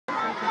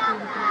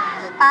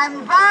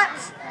And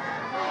that's...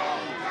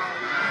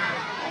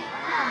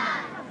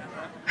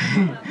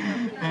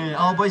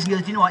 oh, boys and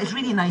girls, do you know what? It's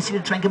really nice of you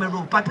to try and give me a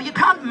rope back, but you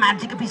can't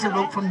magic a piece of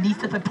rope from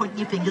Neath by pointing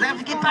your fingers. I have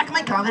to get back in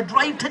my car and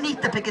drive to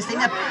Neath to pick this thing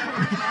up.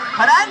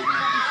 Pardon?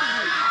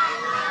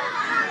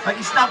 But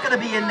it's not going to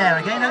be in there,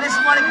 okay? Now this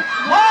is what it...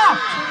 What?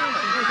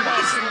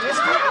 It's...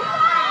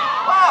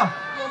 Oh!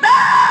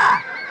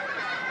 Ah!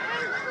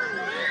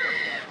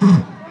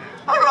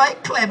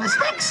 Alright, clever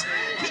sticks.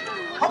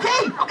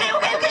 Okay,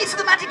 so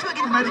the magic's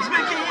working, the magic's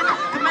working,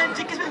 the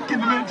magic is working,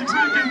 the magic's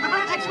working, the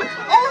magic's working.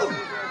 Oh!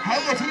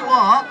 Hey, I tell you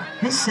what,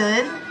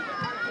 listen.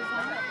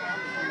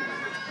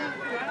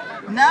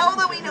 Now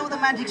that we know the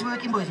magic's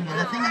working, boys and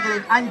girls,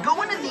 I'm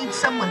going to need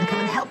someone to come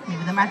and help me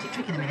with the magic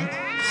trick in a minute.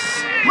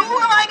 Who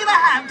am I going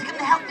to have to come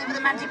and help me with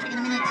the magic trick in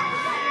a minute?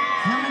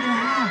 Who am I going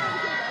to have?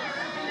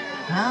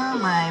 Oh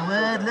my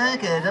word,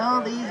 look at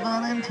all these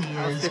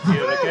volunteers.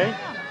 Okay?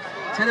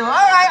 All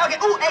right, okay.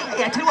 Oh,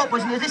 hey, I tell you what,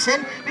 boys and girls,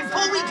 listen.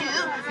 Before we do,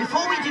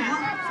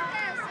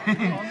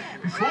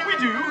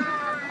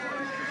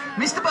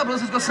 Mr.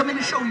 Bubbles has got something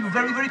to show you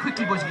very, very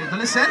quickly, boys and girls. Now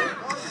listen,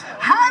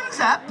 hands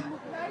up.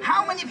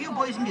 How many of you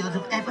boys and girls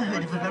have ever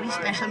heard of a very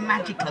special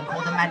magic club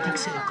called the Magic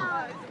Circle?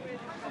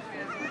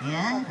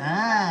 Yeah?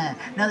 Ah.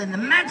 Now then, the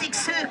Magic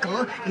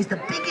Circle is the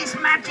biggest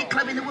magic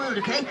club in the world,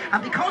 okay?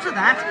 And because of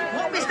that,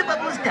 what Mr.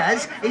 Bubbles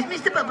does is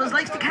Mr. Bubbles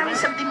likes to carry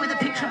something with a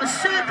picture of a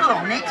circle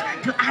on it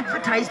to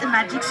advertise the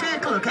Magic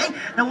Circle, okay?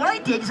 Now what I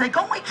did is I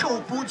got my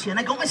chalkboards here and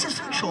I got myself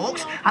some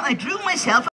chalks and I drew myself